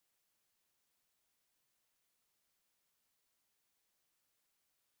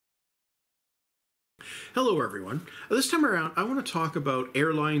Hello everyone. This time around I want to talk about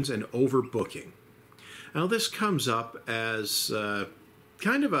airlines and overbooking. Now this comes up as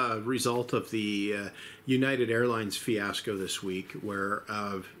kind of a result of the United Airlines fiasco this week where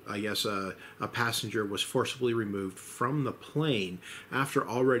I guess a passenger was forcibly removed from the plane after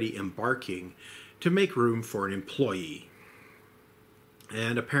already embarking to make room for an employee.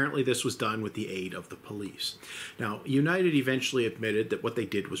 And apparently this was done with the aid of the police. Now, United eventually admitted that what they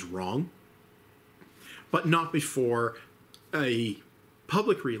did was wrong, but not before a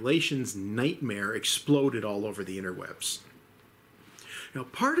public relations nightmare exploded all over the interwebs. Now,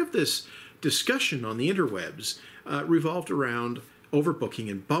 part of this discussion on the interwebs revolved around overbooking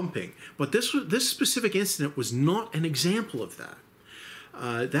and bumping, but this specific incident was not an example of that.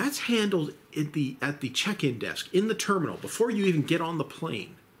 That's handled at the check-in desk in the terminal before you even get on the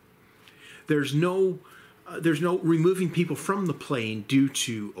plane. There's no removing people from the plane due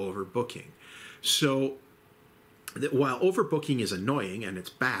to overbooking. So while overbooking is annoying and it's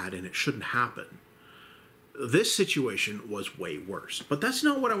bad and it shouldn't happen, this situation was way worse. But that's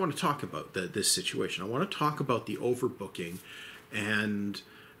not what I want to talk about, this situation. I want to talk about the overbooking and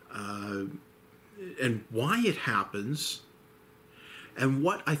why it happens and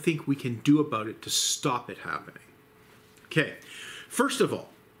what I think we can do about it to stop it happening. Okay, first of all,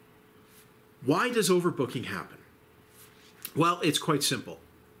 why does overbooking happen? Well, it's quite simple.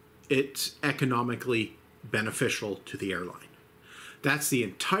 It's economically beneficial to the airline. That's the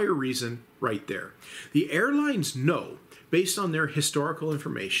entire reason right there. The airlines know, based on their historical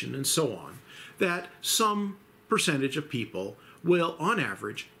information and so on, that some percentage of people will, on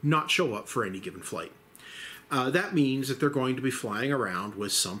average, not show up for any given flight. That means that they're going to be flying around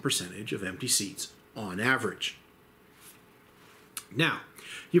with some percentage of empty seats on average. Now,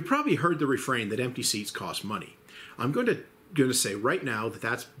 you've probably heard the refrain that empty seats cost money. I'm going to say right now that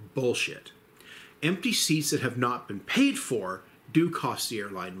that's bullshit. Empty seats that have not been paid for do cost the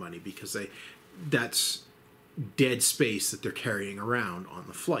airline money because that's dead space that they're carrying around on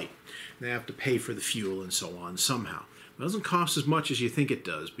the flight. They have to pay for the fuel and so on somehow. It doesn't cost as much as you think it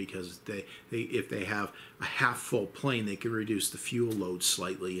does because if they have a half-full plane, they can reduce the fuel load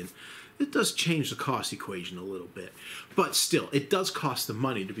slightly, and it does change the cost equation a little bit. But still, it does cost them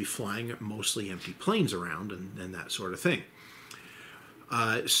money to be flying mostly empty planes around and that sort of thing.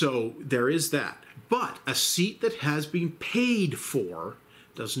 So there is that. But a seat that has been paid for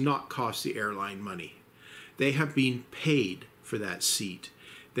does not cost the airline money. They have been paid for that seat.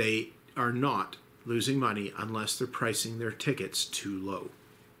 They are not losing money unless they're pricing their tickets too low.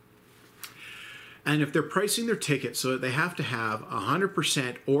 And if they're pricing their tickets so that they have to have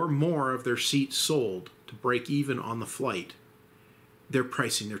 100% or more of their seats sold to break even on the flight, they're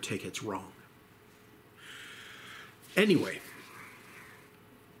pricing their tickets wrong. Anyway,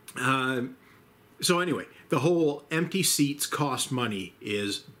 the whole empty seats cost money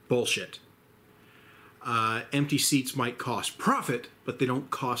is bullshit. Empty seats might cost profit, but they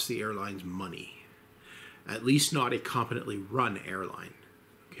don't cost the airlines money. At least not a competently run airline.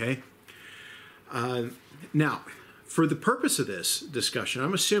 Okay? Now, for the purpose of this discussion,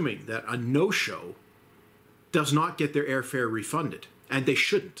 I'm assuming that a no-show does not get their airfare refunded, and they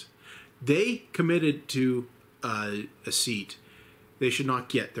shouldn't. They committed to a seat. They should not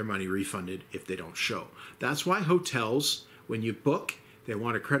get their money refunded if they don't show. That's why hotels, when you book, they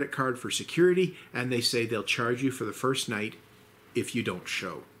want a credit card for security, and they say they'll charge you for the first night if you don't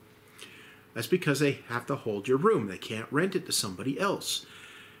show. That's because they have to hold your room. They can't rent it to somebody else.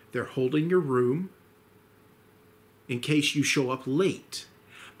 They're holding your room in case you show up late.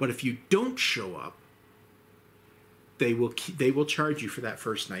 But if you don't show up, they will charge you for that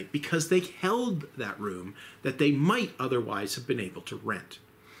first night because they held that room that they might otherwise have been able to rent.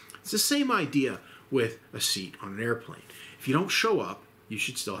 It's the same idea with a seat on an airplane. If you don't show up, you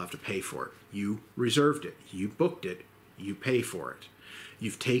should still have to pay for it. You reserved it. You booked it. You pay for it.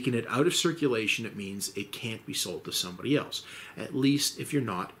 You've taken it out of circulation. It means it can't be sold to somebody else. At least if they're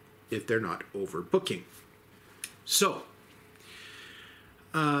not overbooking. So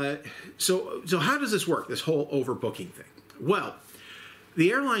how does this work? This whole overbooking thing. Well,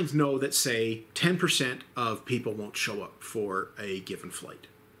 the airlines know that, say, 10% of people won't show up for a given flight.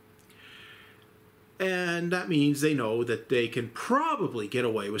 And that means they know that they can probably get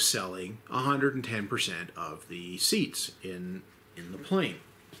away with selling 110% of the seats in the plane.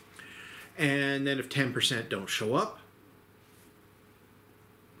 And then if 10% don't show up,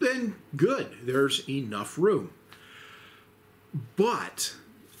 then good, there's enough room. But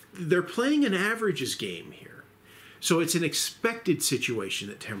they're playing an averages game here. So it's an expected situation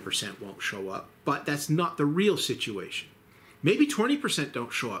that 10% won't show up, but that's not the real situation. Maybe 20%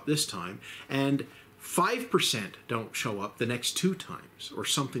 don't show up this time, and 5% don't show up the next 2 times, or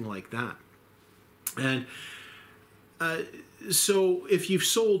something like that. And so if you've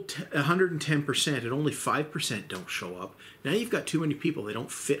sold 110% and only 5% don't show up, now you've got too many people. They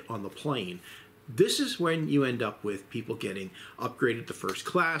don't fit on the plane. This is when you end up with people getting upgraded to first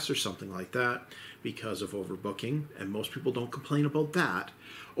class or something like that because of overbooking, and most people don't complain about that.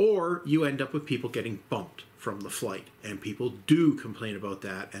 Or you end up with people getting bumped from the flight, and people do complain about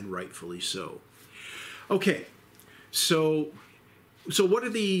that, and rightfully so. Okay, so what do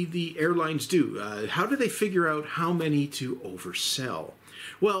the airlines do? How do they figure out how many to oversell?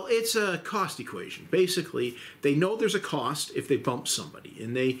 Well, it's a cost equation. Basically, they know there's a cost if they bump somebody,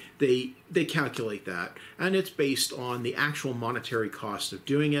 and they calculate that, and it's based on the actual monetary cost of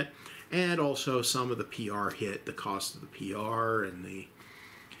doing it, and also some of the PR hit, the cost of the PR, and the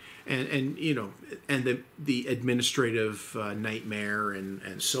administrative nightmare,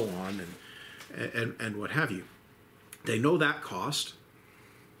 and so on, and what have you. They know that cost,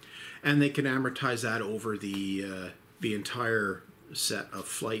 and they can amortize that over the entire set of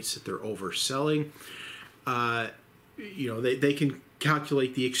flights that they're overselling. They can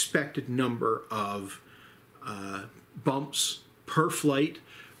calculate the expected number of bumps per flight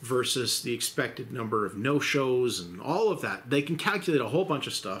versus the expected number of no-shows and all of that. They can calculate a whole bunch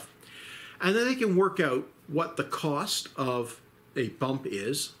of stuff, and then they can work out what the cost of a bump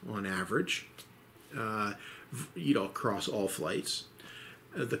is on average, across all flights,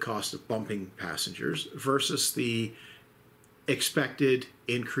 the cost of bumping passengers versus the expected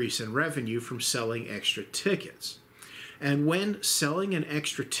increase in revenue from selling extra tickets. And when selling an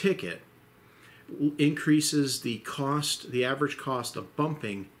extra ticket increases the cost, the average cost of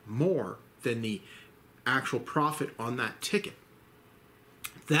bumping more than the actual profit on that ticket,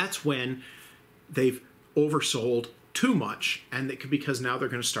 that's when they've oversold too much, and because now they're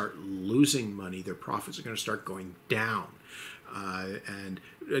going to start losing money. Their profits are going to start going down.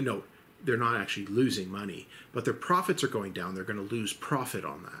 No, they're not actually losing money, but their profits are going down. They're going to lose profit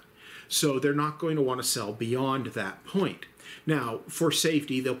on that. So they're not going to want to sell beyond that point. Now, for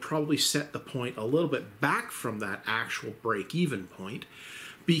safety, they'll probably set the point a little bit back from that actual break-even point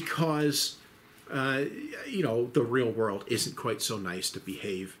because, the real world isn't quite so nice to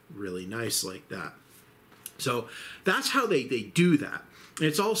behave really nice like that. So that's how they do that.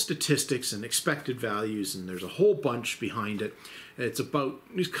 It's all statistics and expected values, and there's a whole bunch behind it. It's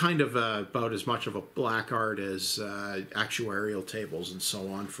kind of about as much of a black art as actuarial tables and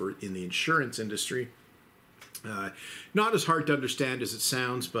so on in the insurance industry. Not as hard to understand as it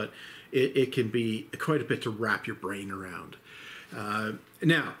sounds, but it can be quite a bit to wrap your brain around.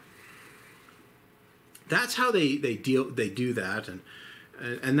 Now, that's how they do that,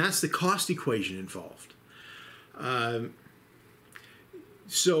 and that's the cost equation involved.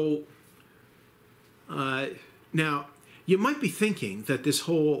 Now, you might be thinking that this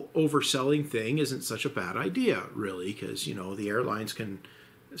whole overselling thing isn't such a bad idea, really, because, the airlines can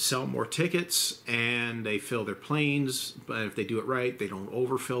sell more tickets and they fill their planes, but if they do it right, they don't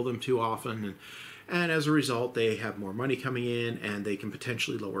overfill them too often. And as a result, they have more money coming in, and they can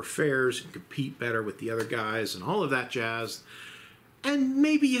potentially lower fares and compete better with the other guys and all of that jazz. And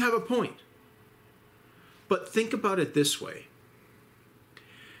maybe you have a point. But think about it this way.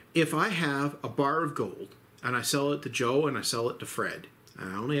 If I have a bar of gold, and I sell it to Joe and I sell it to Fred,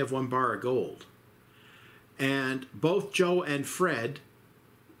 and I only have one bar of gold, and both Joe and Fred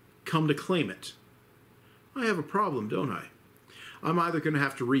come to claim it, I have a problem, don't I? I'm either going to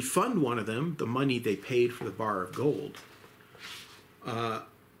have to refund one of them the money they paid for the bar of gold,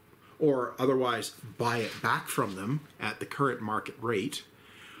 or otherwise buy it back from them at the current market rate,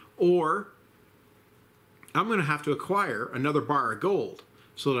 or I'm going to have to acquire another bar of gold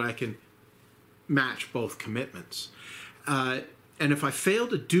so that I can match both commitments. And if I fail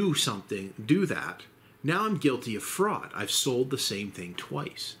to do that, now I'm guilty of fraud. I've sold the same thing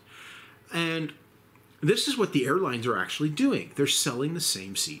twice. And this is what the airlines are actually doing. They're selling the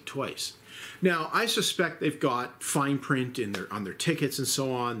same seat twice. Now, I suspect they've got fine print on their tickets and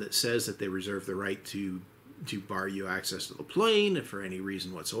so on that says that they reserve the right to bar you access to the plane for any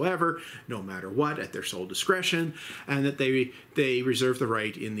reason whatsoever, no matter what, at their sole discretion, and that they reserve the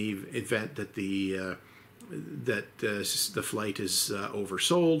right in the event that the flight is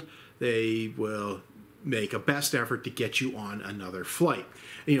oversold, they will make a best effort to get you on another flight.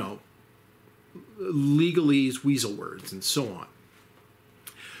 Legalese, weasel words, and so on.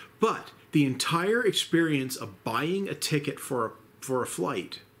 But the entire experience of buying a ticket for a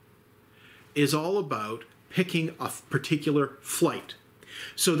flight is all about picking a particular flight.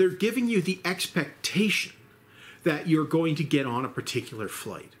 So they're giving you the expectation that you're going to get on a particular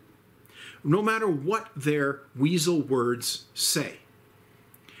flight. no matter what their weasel words say.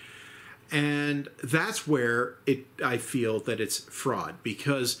 And that's where I feel that it's fraud,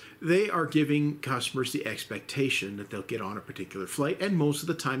 because they are giving customers the expectation that they'll get on a particular flight, and most of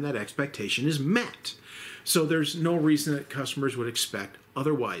the time that expectation is met. So there's no reason that customers would expect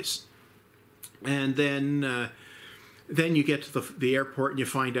otherwise. And then you get to the airport and you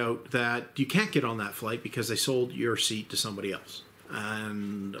find out that you can't get on that flight because they sold your seat to somebody else.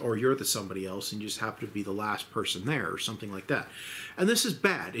 Or you're the somebody else and you just happen to be the last person there or something like that. And this is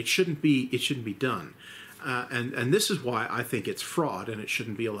bad. It shouldn't be done. And this is why I think it's fraud and it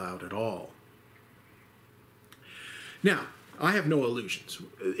shouldn't be allowed at all. Now, I have no illusions.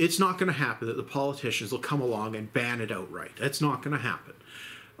 It's not going to happen that the politicians will come along and ban it outright. That's not going to happen.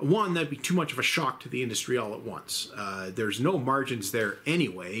 One, that'd be too much of a shock to the industry all at once. There's no margins there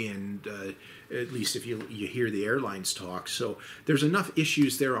anyway, and at least if you hear the airlines talk. So there's enough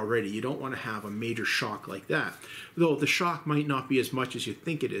issues there already. You don't want to have a major shock like that. Though the shock might not be as much as you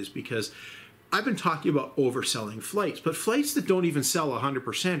think it is, because I've been talking about overselling flights, but flights that don't even sell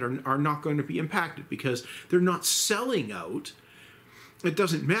 100% are not going to be impacted because they're not selling out. It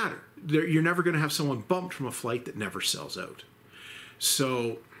doesn't matter. You're never going to have someone bumped from a flight that never sells out.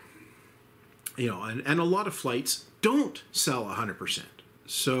 So, and a lot of flights don't sell 100%.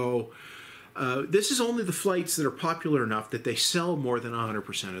 So this is only the flights that are popular enough that they sell more than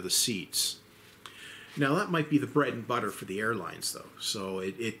 100% of the seats. Now, that might be the bread and butter for the airlines, though. So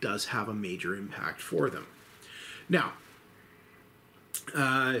it does have a major impact for them. Now,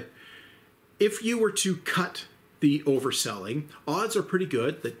 if you were to cut the overselling, odds are pretty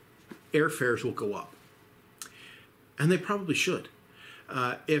good that airfares will go up. And they probably should.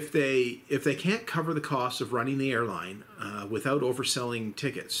 If they can't cover the cost of running the airline without overselling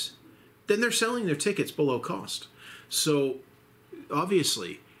tickets, then they're selling their tickets below cost. So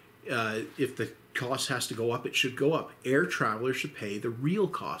obviously, if the cost has to go up, it should go up. Air travelers should pay the real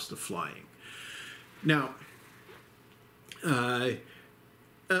cost of flying. Now,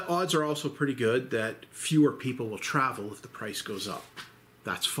 odds are also pretty good that fewer people will travel if the price goes up.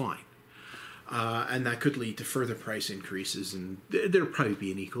 That's fine. And that could lead to further price increases, and there'll probably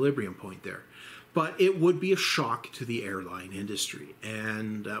be an equilibrium point there. But it would be a shock to the airline industry,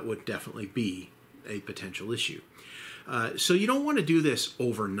 and that would definitely be a potential issue. So you don't want to do this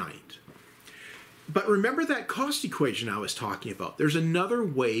overnight. But remember that cost equation I was talking about. There's another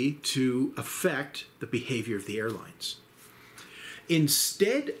way to affect the behavior of the airlines.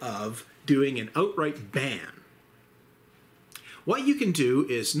 Instead of doing an outright ban, what you can do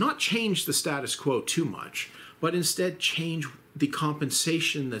is not change the status quo too much, but instead change the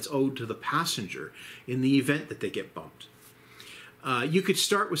compensation that's owed to the passenger in the event that they get bumped. You could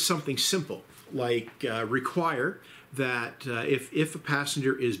start with something simple, like require that if a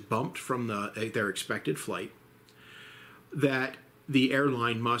passenger is bumped from their expected flight, that the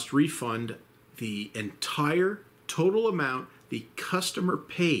airline must refund the entire total amount the customer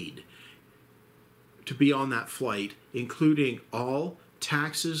paid to be on that flight, including all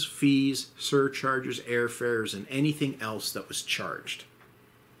taxes, fees, surcharges, airfares, and anything else that was charged.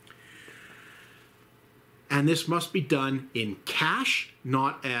 And this must be done in cash,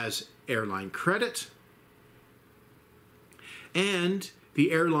 not as airline credit. And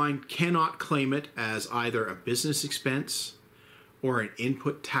the airline cannot claim it as either a business expense or an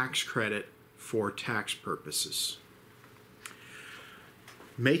input tax credit for tax purposes.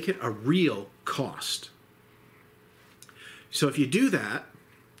 Make it a real cost. So if you do that,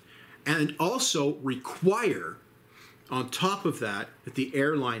 and also require, on top of that, that the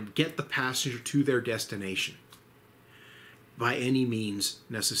airline get the passenger to their destination by any means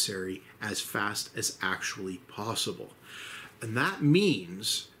necessary, as fast as actually possible. And that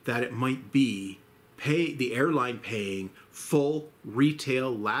means that it might be the airline paying full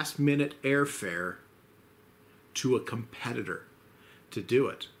retail last-minute airfare to a competitor to do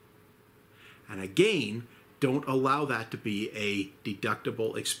it. And again, don't allow that to be a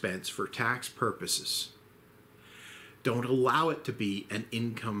deductible expense for tax purposes. Don't allow it to be an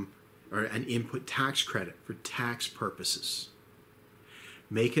income or an input tax credit for tax purposes.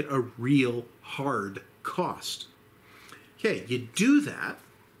 Make it a real hard cost. Okay, you do that,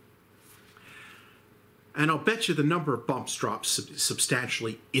 and I'll bet you the number of bumps drops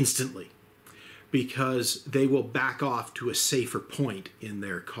substantially instantly, because they will back off to a safer point in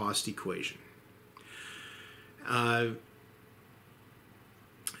their cost equation. And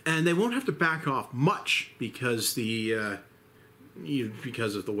they won't have to back off much because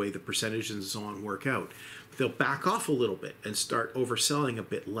because of the way the percentages and so on work out. They'll back off a little bit and start overselling a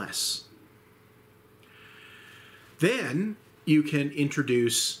bit less. Then you can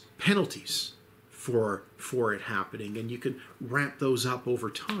introduce penalties for it happening, and you can ramp those up over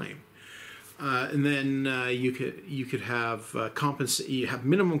time. And then you could have you have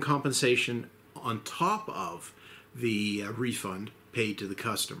minimum compensation on top of the refund paid to the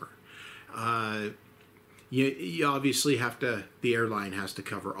customer. You obviously have to, the airline has to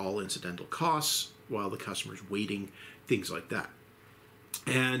cover all incidental costs while the customer's waiting, things like that.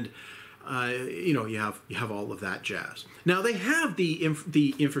 And you have all of that jazz. Now they have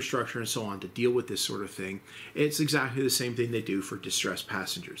the infrastructure and so on to deal with this sort of thing. It's exactly the same thing they do for distressed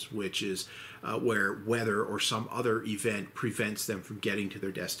passengers, which is where weather or some other event prevents them from getting to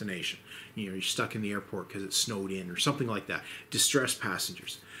their destination. You're stuck in the airport because it snowed in or something like that. Distressed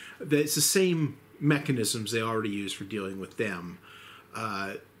passengers. It's the same mechanisms they already use for dealing with them,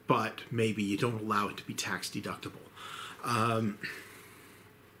 but maybe you don't allow it to be tax deductible.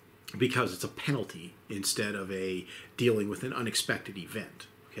 Because it's a penalty instead of a dealing with an unexpected event.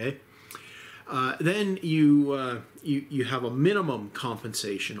 Okay, then you have a minimum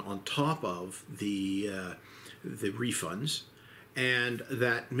compensation on top of the refunds, and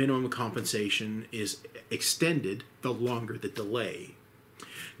that minimum compensation is extended the longer the delay.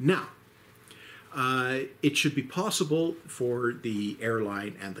 Now, it should be possible for the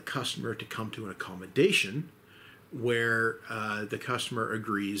airline and the customer to come to an accommodation where the customer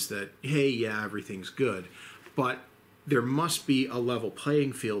agrees that, hey, yeah, everything's good, but there must be a level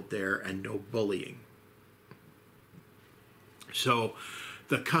playing field there and no bullying. So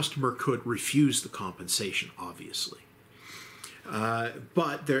the customer could refuse the compensation, obviously.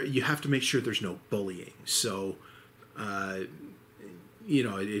 But you have to make sure there's no bullying. So, it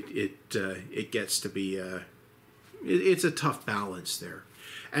gets to be it's a tough balance there.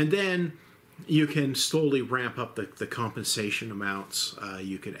 And then you can slowly ramp up the compensation amounts.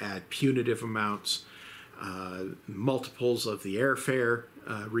 You could add punitive amounts, multiples of the airfare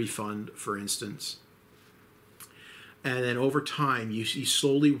refund, for instance. And then over time, you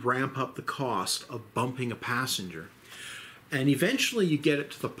slowly ramp up the cost of bumping a passenger. And eventually you get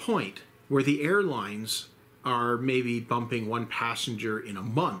it to the point where the airlines are maybe bumping one passenger in a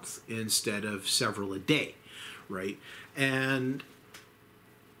month instead of several a day, right? And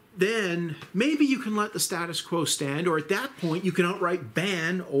then maybe you can let the status quo stand, or at that point you can outright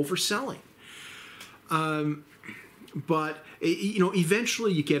ban overselling. But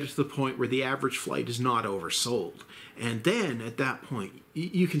eventually you get it to the point where the average flight is not oversold, and then at that point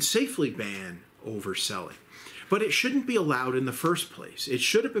you can safely ban overselling. But it shouldn't be allowed in the first place. It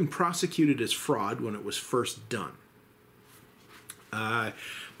should have been prosecuted as fraud when it was first done,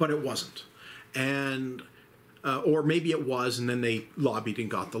 but it wasn't, and. Or maybe it was, and then they lobbied and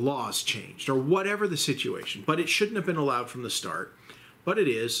got the laws changed, or whatever the situation. But it shouldn't have been allowed from the start, but it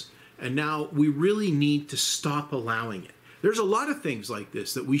is, and now we really need to stop allowing it. There's a lot of things like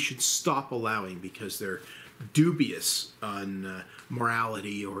this that we should stop allowing because they're dubious on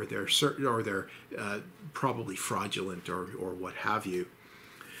morality, or they're probably fraudulent, or what have you.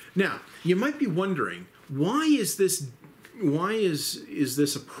 Now, you might be wondering, why is this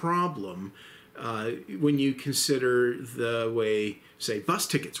a problem? When you consider the way, say, bus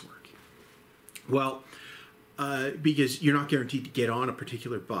tickets work. Well, because you're not guaranteed to get on a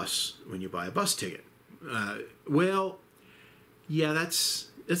particular bus when you buy a bus ticket. Well, yeah,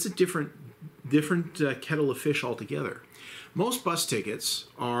 that's a different kettle of fish altogether. Most bus tickets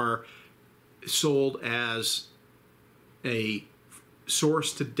are sold as a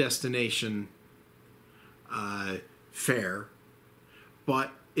source to destination fare,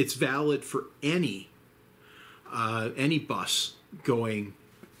 but it's valid for any bus going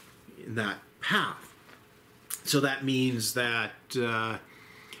in that path. So that means that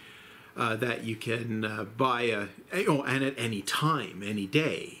that you can buy and at any time, any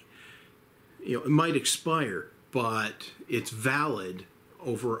day. It might expire, but it's valid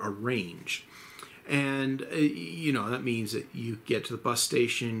over a range. And, that means that you get to the bus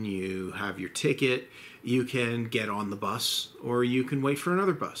station, you have your ticket, you can get on the bus, or you can wait for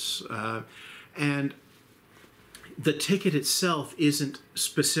another bus. And the ticket itself isn't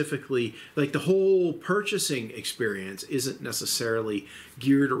specifically, like the whole purchasing experience isn't necessarily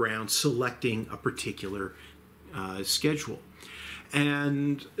geared around selecting a particular schedule.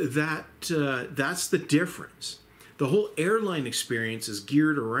 And that's the difference. The whole airline experience is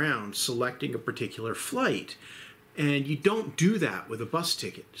geared around selecting a particular flight, and you don't do that with a bus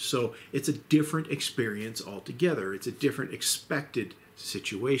ticket. So it's a different experience altogether. It's a different expected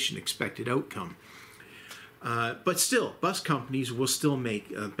situation, expected outcome. But still, bus companies will still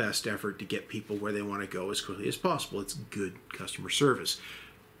make a best effort to get people where they want to go as quickly as possible. It's good customer service.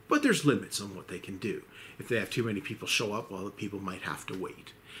 but there's limits on what they can do. If they have too many people show up, well, the people might have to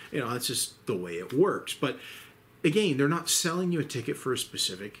wait. That's just the way it works. But again, they're not selling you a ticket for a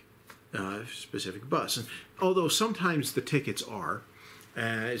specific bus. And although sometimes the tickets are,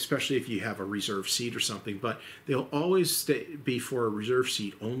 especially if you have a reserved seat or something, but they'll always be for a reserved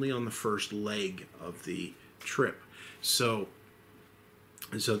seat only on the first leg of the trip. So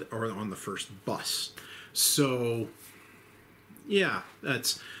or on the first bus. So yeah,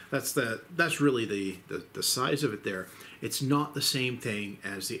 that's really the size of it there. It's not the same thing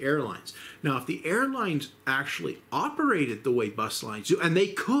as the airlines. Now, if the airlines actually operated the way bus lines do, and they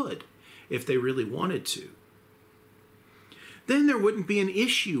could if they really wanted to, then there wouldn't be an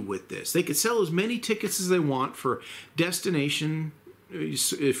issue with this. They could sell as many tickets as they want for destination,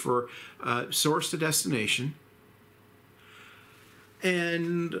 for source to destination,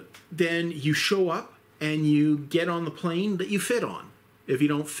 and then you show up and you get on the plane that you fit on. If you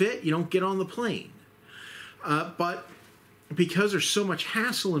don't fit, you don't get on the plane. But because there's so much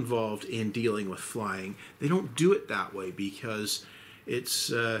hassle involved in dealing with flying, they don't do it that way because it's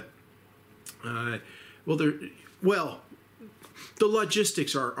the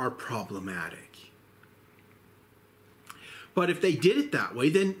logistics are problematic. But if they did it that way,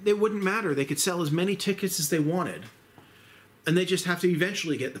 then it wouldn't matter. They could sell as many tickets as they wanted, and they just have to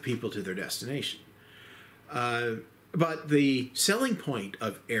eventually get the people to their destination. But the selling point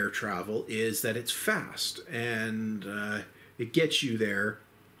of air travel is that it's fast and it gets you there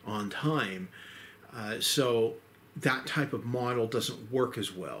on time. So that type of model doesn't work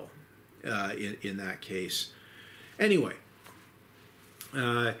as well in that case. Anyway,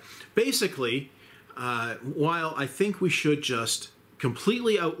 basically, while I think we should just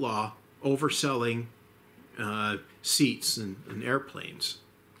completely outlaw overselling seats in airplanes,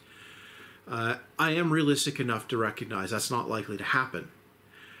 I am realistic enough to recognize that's not likely to happen,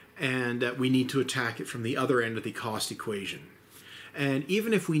 and that we need to attack it from the other end of the cost equation. And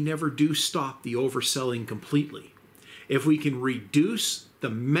even if we never do stop the overselling completely, if we can reduce the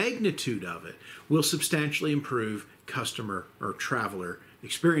magnitude of it, we'll substantially improve customer or traveler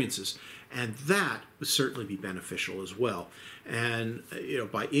experiences. And that would certainly be beneficial as well. And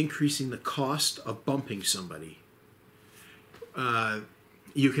by increasing the cost of bumping somebody,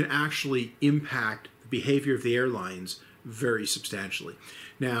 you can actually impact the behavior of the airlines very substantially.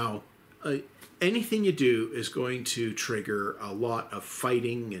 Now, anything you do is going to trigger a lot of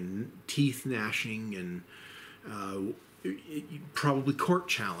fighting and teeth gnashing and probably court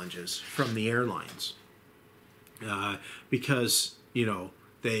challenges from the airlines because,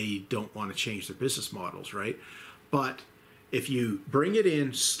 they don't want to change their business models, right? But if you bring it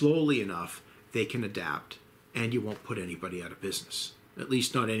in slowly enough, they can adapt and you won't put anybody out of business. At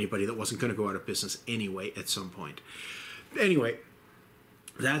least not anybody that wasn't going to go out of business anyway at some point. Anyway,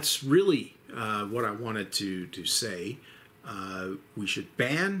 that's really what I wanted to say. We should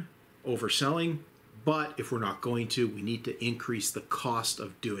ban overselling, but if we're not going to, we need to increase the cost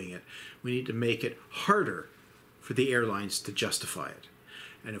of doing it. We need to make it harder for the airlines to justify it.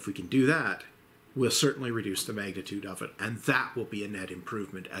 And if we can do that, we'll certainly reduce the magnitude of it, and that will be a net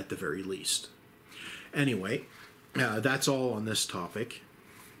improvement at the very least. Anyway, that's all on this topic.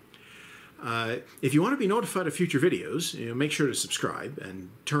 If you want to be notified of future videos, make sure to subscribe and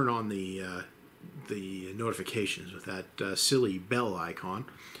turn on the notifications with that silly bell icon.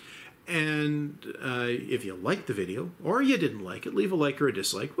 And if you liked the video, or you didn't like it, leave a like or a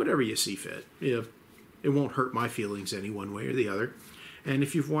dislike, whatever you see fit. It won't hurt my feelings any one way or the other. And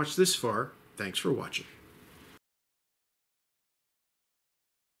if you've watched this far, thanks for watching.